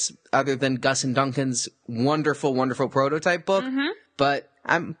purchase, other than Gus and Duncan's wonderful, wonderful prototype book. But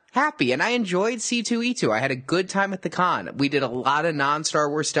I'm happy, and I enjoyed C2E2. I had a good time at the con. We did a lot of non-Star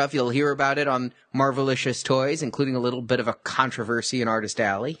Wars stuff. You'll hear about it on Marvelicious Toys, including a little bit of a controversy in Artist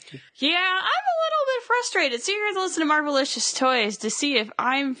Alley. Yeah, I'm a little bit frustrated. So you're going to listen to Marvelicious Toys to see if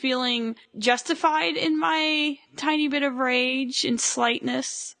I'm feeling justified in my tiny bit of rage and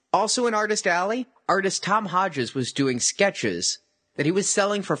slightness. Also in Artist Alley, artist Tom Hodges was doing sketches that he was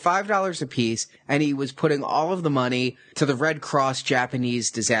selling for $5 a piece, and he was putting all of the money to the Red Cross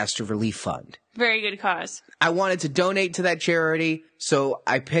Japanese Disaster Relief Fund. Very good cause. I wanted to donate to that charity, so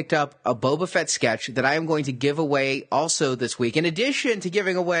I picked up a Boba Fett sketch that I am going to give away also this week. In addition to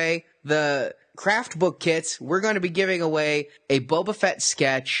giving away the craft book kits, we're going to be giving away a Boba Fett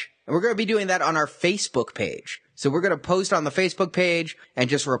sketch, and we're going to be doing that on our Facebook page. So we're going to post on the Facebook page and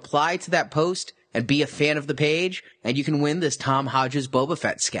just reply to that post and be a fan of the page, and you can win this Tom Hodges Boba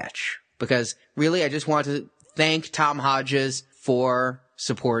Fett sketch. Because, really, I just want to thank Tom Hodges for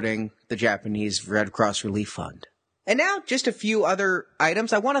supporting the Japanese Red Cross Relief Fund. And now, just a few other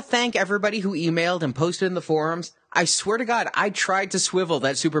items. I want to thank everybody who emailed and posted in the forums. I swear to God, I tried to swivel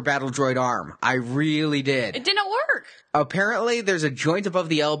that Super Battle Droid arm. I really did. It didn't work. Apparently, there's a joint above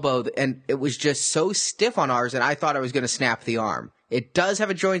the elbow, and it was just so stiff on ours that I thought I was going to snap the arm. It does have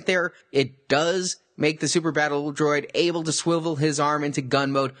a joint there. It does make the Super Battle Droid able to swivel his arm into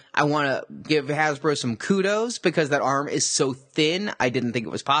gun mode. I want to give Hasbro some kudos because that arm is so thin. I didn't think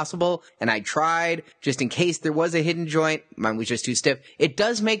it was possible, and I tried just in case there was a hidden joint. Mine was just too stiff. It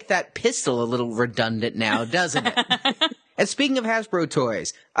does make that pistol a little redundant now, doesn't it? And speaking of Hasbro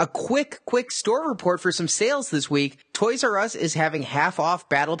toys, a quick store report for some sales this week. Toys R Us is having half off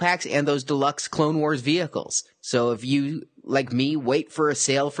battle packs and those deluxe Clone Wars vehicles. So if you, like me, wait for a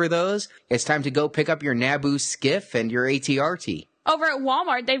sale for those, it's time to go pick up your Naboo skiff and your ATRT. Over at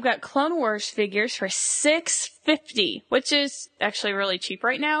Walmart, they've got Clone Wars figures for $6.50, which is actually really cheap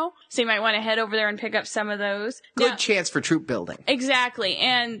right now. So you might want to head over there and pick up some of those. Good chance for troop building. Exactly.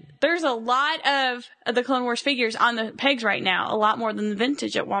 And there's a lot of the Clone Wars figures on the pegs right now. A lot more than the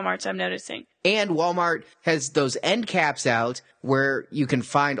vintage at Walmart's, I'm noticing. And Walmart has those end caps out where you can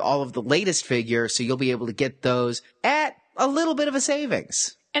find all of the latest figures, so you'll be able to get those at a little bit of a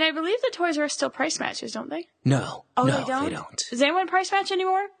savings. And I believe the Toys R Us still price matches, don't they? No. Oh, no, they don't? They don't. Does anyone price match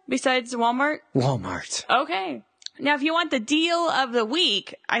anymore besides Walmart? Walmart. Okay. Now, if you want the deal of the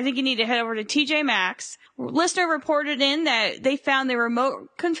week, I think you need to head over to TJ Maxx. Listener reported in that they found the remote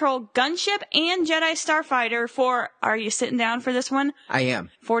control gunship and Jedi Starfighter for, are you sitting down for this one? I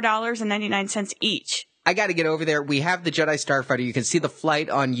am. $4.99 each. I gotta get over there. We have the Jedi Starfighter. You can see the flight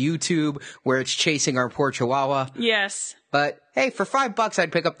on YouTube where it's chasing our poor Chihuahua. Yes. But, hey, for $5,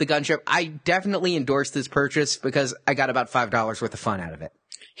 I'd pick up the gunship. I definitely endorse this purchase because I got about $5 worth of fun out of it.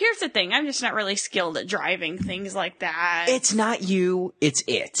 Here's the thing. I'm just not really skilled at driving things like that. It's not you. It's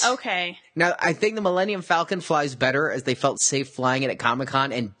it. Okay. Now, I think the Millennium Falcon flies better as they felt safe flying it at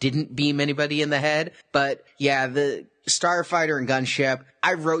Comic-Con and didn't beam anybody in the head. But, yeah, the Starfighter and gunship,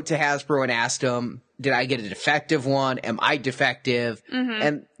 I wrote to Hasbro and asked them, did I get a defective one? Am I defective? Mm-hmm.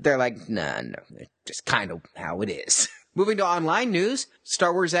 And they're like, no, it's just kind of how it is. Moving to online news,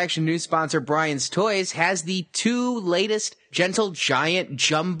 Star Wars Action News sponsor Brian's Toys has the 2 latest Gentle Giant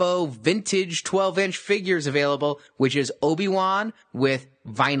Jumbo Vintage 12-inch figures available, which is Obi-Wan with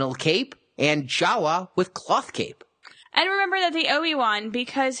vinyl cape and Jawa with cloth cape. And remember that the Obi-Wan,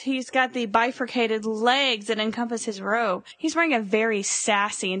 because he's got the bifurcated legs that encompass his robe, he's wearing a very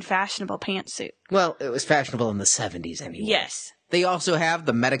sassy and fashionable pantsuit. Well, it was fashionable in the 70s anyway. Yes. They also have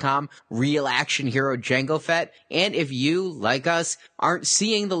the Metacom Real Action Hero Jango Fett, and if you, like us, aren't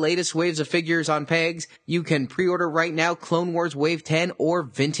seeing the latest waves of figures on pegs, you can pre-order right now Clone Wars Wave 10 or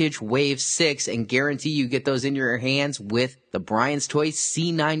Vintage Wave 6 and guarantee you get those in your hands with the Brian's Toys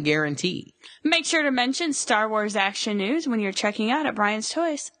C9 guarantee. Make sure to mention Star Wars Action News when you're checking out at Brian's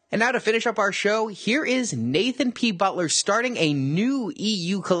Toys. And now to finish up our show, here is Nathan P. Butler starting a new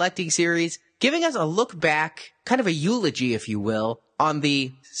EU collecting series, giving us a look back, kind of a eulogy, if you will, on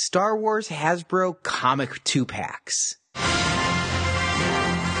the Star Wars Hasbro comic 2-packs.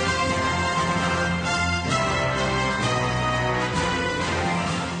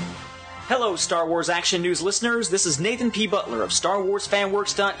 Hello, Star Wars Action News listeners. This is Nathan P. Butler of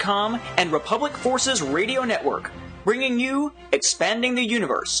StarWarsFanWorks.com and Republic Forces Radio Network, bringing you Expanding the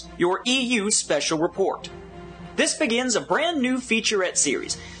Universe, your EU special report. This begins a brand new featurette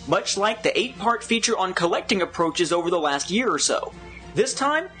series, much like the 8-part feature on collecting approaches over the last year or so. This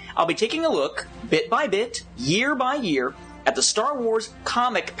time, I'll be taking a look, bit by bit, year by year, at the Star Wars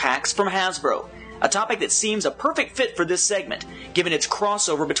comic packs from Hasbro, a topic that seems a perfect fit for this segment, given its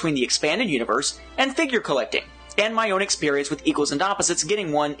crossover between the expanded universe and figure collecting, and my own experience with Equals and Opposites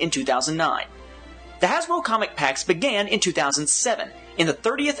getting one in 2009. The Hasbro comic packs began in 2007, in the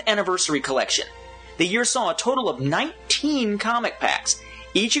 30th anniversary collection. The year saw a total of 19 comic packs,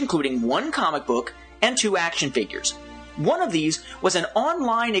 each including 1 comic book and 2 action figures. One of these was an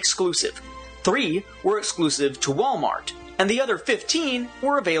online exclusive. 3 were exclusive to Walmart, and the other 15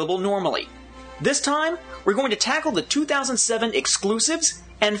 were available normally. This time, we're going to tackle the 2007 exclusives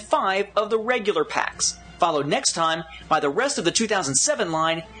and 5 of the regular packs, followed next time by the rest of the 2007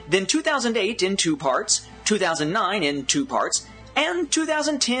 line, then 2008 in 2 parts, 2009 in 2 parts, and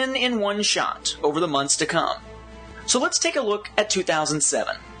 2010 in 1 shot over the months to come. So let's take a look at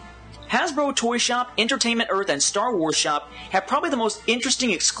 2007. Hasbro Toy Shop, Entertainment Earth, and Star Wars Shop have probably the most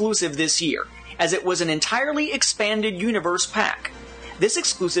interesting exclusive this year, as it was an entirely expanded universe pack. This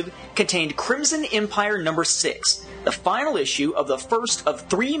exclusive contained Crimson Empire number 6, the final issue of the first of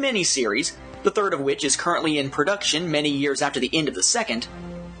 3 miniseries, the third of which is currently in production many years after the end of the second,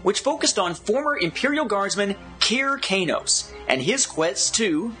 which focused on former Imperial Guardsman Kir Kanos and his quest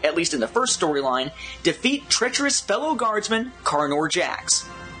to, at least in the first storyline, defeat treacherous fellow guardsman Karnor Jax.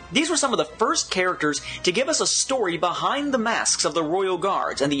 These were some of the first characters to give us a story behind the masks of the Royal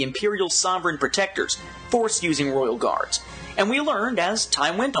Guards and the Imperial Sovereign Protectors, Force-using Royal Guards. And we learned, as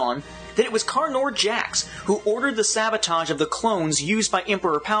time went on, that it was Karnor Jax who ordered the sabotage of the clones used by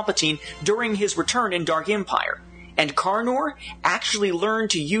Emperor Palpatine during his return in Dark Empire. And Karnor actually learned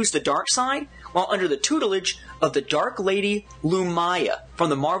to use the dark side while under the tutelage of the Dark Lady Lumaya from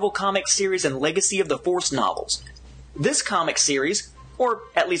the Marvel Comics series and Legacy of the Force novels. This comic series, or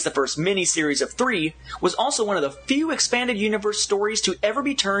at least the first mini-series of 3, was also one of the few expanded universe stories to ever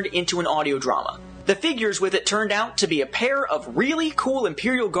be turned into an audio drama. The figures with it turned out to be a pair of really cool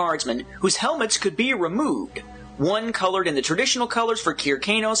Imperial Guardsmen whose helmets could be removed. One colored in the traditional colors for Kir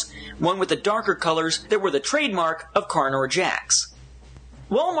Kanos, one with the darker colors that were the trademark of Karnor Jax.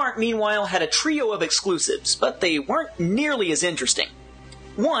 Walmart, meanwhile, had a trio of exclusives, but they weren't nearly as interesting.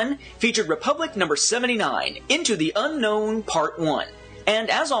 One featured Republic number 79, Into the Unknown Part 1, and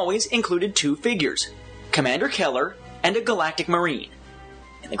as always included 2 figures, Commander Keller and a Galactic Marine.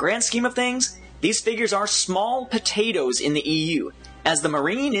 In the grand scheme of things, these figures are small potatoes in the EU, as the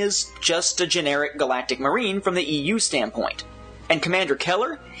Marine is just a generic Galactic Marine from the EU standpoint. And Commander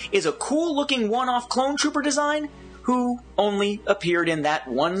Keller is a cool-looking one-off clone trooper design who only appeared in that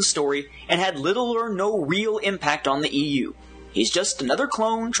one story and had little or no real impact on the EU. He's just another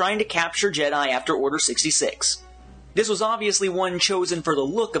clone trying to capture Jedi after Order 66. This was obviously one chosen for the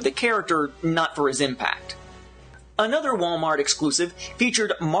look of the character, not for his impact. Another Walmart exclusive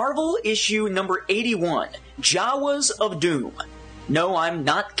featured Marvel issue number 81, Jawas of Doom. No, I'm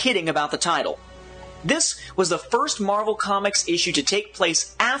not kidding about the title. This was the first Marvel Comics issue to take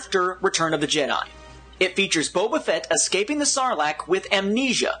place after Return of the Jedi. It features Boba Fett escaping the Sarlacc with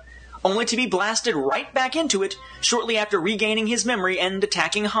amnesia, only to be blasted right back into it shortly after regaining his memory and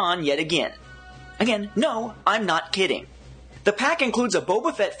attacking Han yet again. Again, no, I'm not kidding. The pack includes a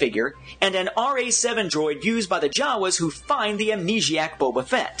Boba Fett figure and an RA-7 droid used by the Jawas who find the amnesiac Boba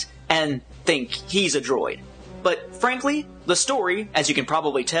Fett, and think he's a droid. But frankly, the story, as you can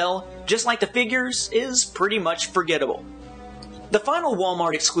probably tell, just like the figures, is pretty much forgettable. The final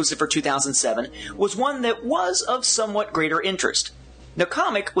Walmart exclusive for 2007 was one that was of somewhat greater interest. The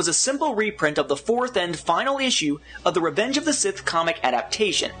comic was a simple reprint of the 4th and final issue of the Revenge of the Sith comic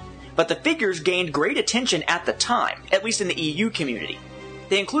adaptation, but the figures gained great attention at the time, at least in the EU community.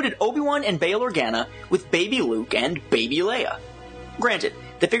 They included Obi-Wan and Bail Organa with Baby Luke and Baby Leia. Granted,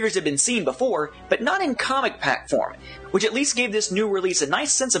 the figures had been seen before, but not in comic pack form, which at least gave this new release a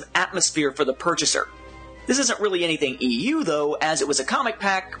nice sense of atmosphere for the purchaser. This isn't really anything EU though, as it was a comic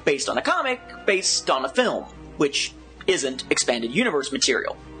pack based on a comic based on a film, which isn't expanded universe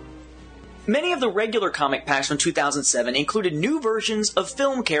material. Many of the regular comic packs from 2007 included new versions of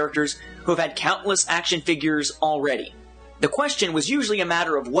film characters who have had countless action figures already. The question was usually a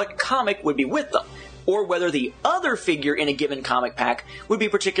matter of what comic would be with them, or whether the other figure in a given comic pack would be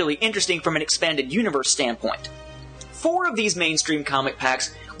particularly interesting from an expanded universe standpoint. 4 of these mainstream comic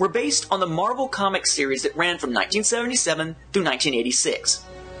packs were based on the Marvel Comics series that ran from 1977 through 1986.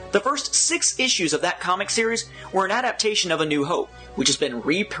 The first 6 issues of that comic series were an adaptation of A New Hope, which has been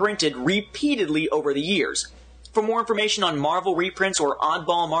reprinted repeatedly over the years. For more information on Marvel reprints or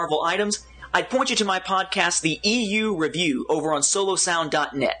oddball Marvel items, I'd point you to my podcast, The EU Review, over on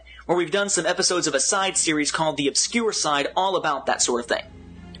solosound.net, where we've done some episodes of a side series called The Obscure Side, all about that sort of thing.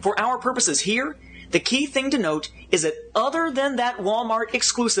 For our purposes here, the key thing to note is that other than that Walmart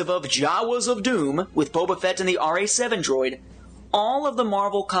exclusive of Jawas of Doom with Boba Fett and the RA-7 droid, all of the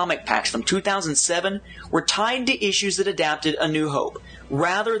Marvel comic packs from 2007 were tied to issues that adapted A New Hope,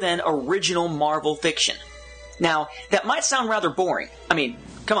 rather than original Marvel fiction. Now, that might sound rather boring. I mean,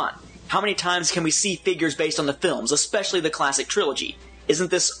 come on, how many times can we see figures based on the films, especially the classic trilogy?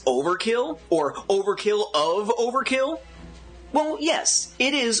 Isn't this overkill? Or overkill of overkill? Well, yes,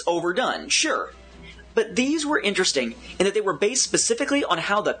 it is overdone, sure. But these were interesting in that they were based specifically on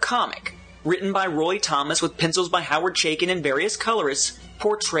how the comic, written by Roy Thomas with pencils by Howard Chaykin and various colorists,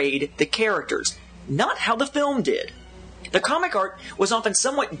 portrayed the characters, not how the film did. The comic art was often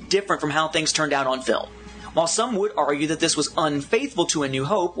somewhat different from how things turned out on film. While some would argue that this was unfaithful to A New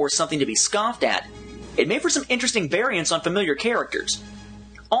Hope or something to be scoffed at, it made for some interesting variants on familiar characters.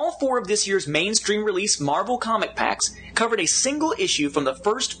 All 4 of this year's mainstream release Marvel comic packs covered a single issue from the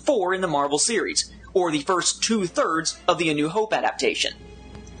first 4 in the Marvel series, or the first 2/3 of the A New Hope adaptation.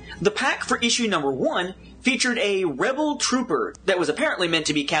 The pack for issue number 1 featured a rebel trooper that was apparently meant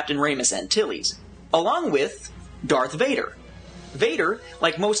to be Captain Ramus Antilles, along with Darth Vader. Vader,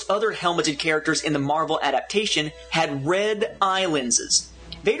 like most other helmeted characters in the Marvel adaptation, had red eye lenses.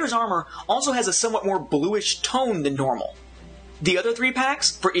 Vader's armor also has a somewhat more bluish tone than normal. The other 3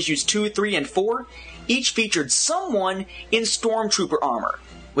 packs, for issues 2, 3, and 4, each featured someone in Stormtrooper armor,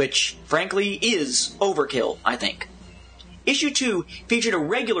 which, frankly, is overkill, I think. Issue 2 featured a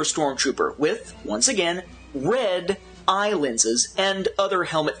regular Stormtrooper with, once again, red eye lenses and other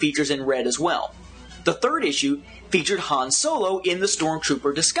helmet features in red as well. The 3rd issue featured Han Solo in the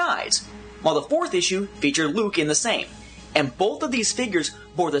Stormtrooper disguise, while the 4th issue featured Luke in the same. And both of these figures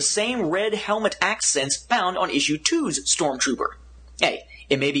bore the same red helmet accents found on issue 2's Stormtrooper. Hey,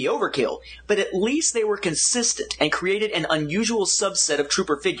 it may be overkill, but at least they were consistent and created an unusual subset of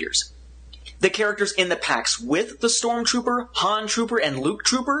trooper figures. The characters in the packs with the Stormtrooper, Han Trooper, and Luke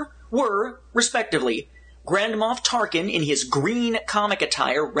Trooper were, respectively, Grand Moff Tarkin in his green comic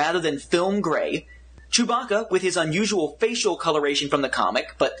attire rather than film gray, Chewbacca with his unusual facial coloration from the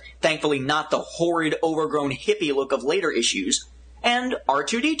comic, but thankfully not the horrid, overgrown hippie look of later issues, and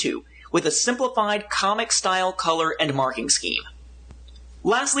R2-D2 with a simplified comic-style color and marking scheme.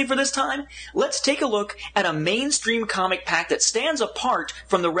 Lastly for this time, let's take a look at a mainstream comic pack that stands apart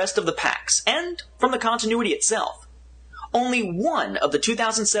from the rest of the packs, and from the continuity itself. Only one of the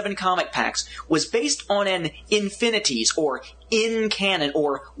 2007 comic packs was based on an infinities, or in-canon,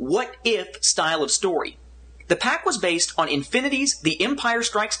 or what-if style of story. The pack was based on Infinity's The Empire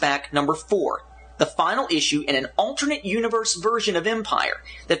Strikes Back number 4, the final issue in an alternate universe version of Empire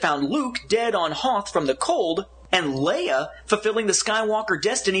that found Luke dead on Hoth from the cold, and Leia fulfilling the Skywalker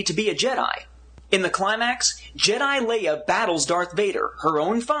destiny to be a Jedi. In the climax, Jedi Leia battles Darth Vader, her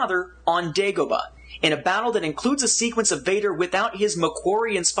own father, on Dagobah, in a battle that includes a sequence of Vader without his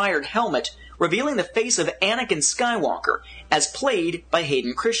Macquarie-inspired helmet, revealing the face of Anakin Skywalker, as played by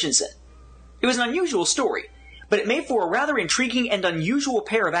Hayden Christensen. It was an unusual story, but it made for a rather intriguing and unusual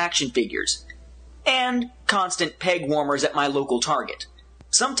pair of action figures. And constant peg warmers at my local Target.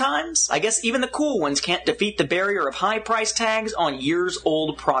 Sometimes, I guess even the cool ones can't defeat the barrier of high price tags on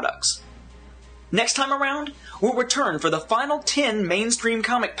years-old products. Next time around, we'll return for the final 10 mainstream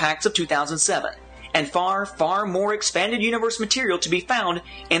comic packs of 2007, and far, far more expanded universe material to be found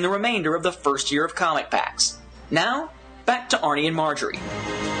in the remainder of the first year of comic packs. Now, back to Arnie and Marjorie.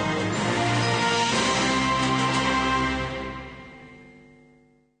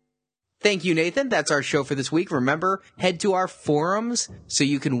 Thank you, Nathan. That's our show for this week. Remember, head to our forums so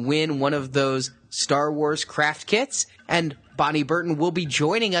you can win one of those Star Wars craft kits. And Bonnie Burton will be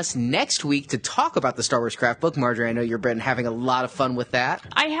joining us next week to talk about the Star Wars craft book. Marjorie, I know you've been having a lot of fun with that.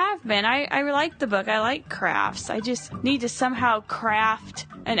 I have been. I like the book. I like crafts. I just need to somehow craft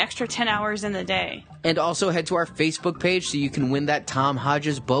an extra 10 hours in the day. And also head to our Facebook page so you can win that Tom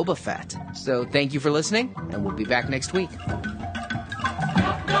Hodges Boba Fett. So thank you for listening, and we'll be back next week.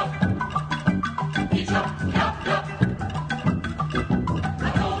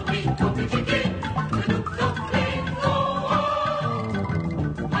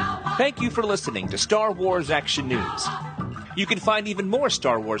 Thank you for listening to Star Wars Action News. You can find even more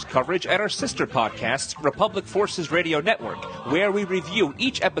Star Wars coverage at our sister podcasts, Republic Forces Radio Network, where we review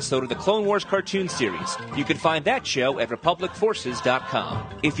each episode of the Clone Wars cartoon series. You can find that show at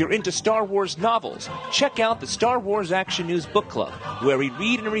republicforces.com. If you're into Star Wars novels, check out the Star Wars Action News Book Club, where we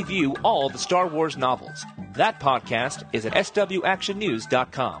read and review all the Star Wars novels. That podcast is at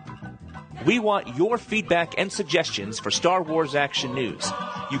swactionnews.com. We want your feedback and suggestions for Star Wars Action News.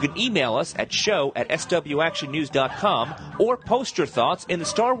 You can email us at show@swactionnews.com or post your thoughts in the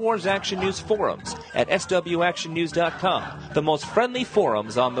Star Wars Action News forums at swactionnews.com, the most friendly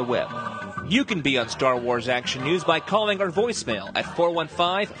forums on the web. You can be on Star Wars Action News by calling our voicemail at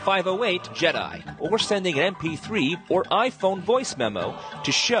 415-508-JEDI or sending an MP3 or iPhone voice memo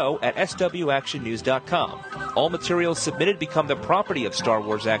to show@swactionnews.com. All materials submitted become the property of Star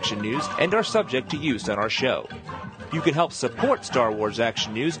Wars Action News and are subject to use on our show. You can help support Star Wars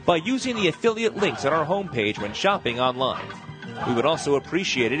Action News by using the affiliate links on our homepage when shopping online. We would also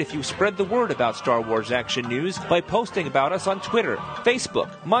appreciate it if you spread the word about Star Wars Action News by posting about us on Twitter, Facebook,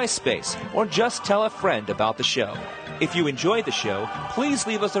 MySpace, or just tell a friend about the show. If you enjoyed the show, please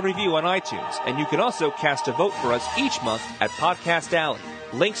leave us a review on iTunes, and you can also cast a vote for us each month at Podcast Alley.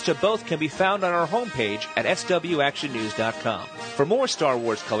 Links to both can be found on our homepage at swactionnews.com. For more Star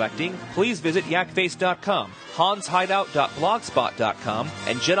Wars collecting, please visit yakface.com, hanshideout.blogspot.com,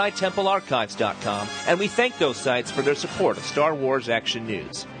 and JediTempleArchives.com, and we thank those sites for their support of Star Wars Action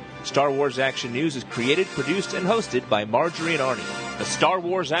News. Star Wars Action News is created, produced, and hosted by Marjorie and Arnie. The Star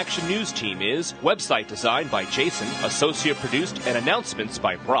Wars Action News team is website designed by Jason, associate produced and announcements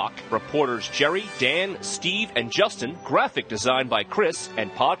by Brock, reporters Jerry, Dan, Steve, and Justin, graphic design by Chris,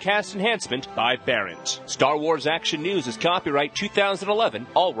 and podcast enhancement by Barrett. Star Wars Action News is copyright 2011,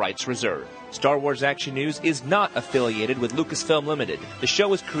 all rights reserved. Star Wars Action News is not affiliated with Lucasfilm Limited. The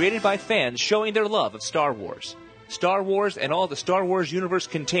show is created by fans showing their love of Star Wars. Star Wars and all the Star Wars universe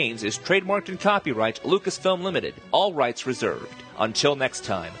contains is trademarked and copyright Lucasfilm Limited. All rights reserved. Until next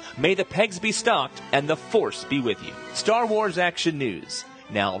time, may the pegs be stocked and the Force be with you. Star Wars Action News.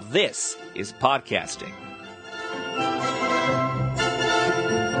 Now this is podcasting.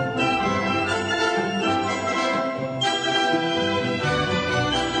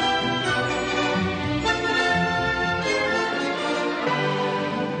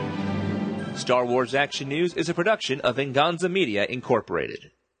 Star Wars Action News is a production of Venganza Media,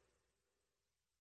 Incorporated.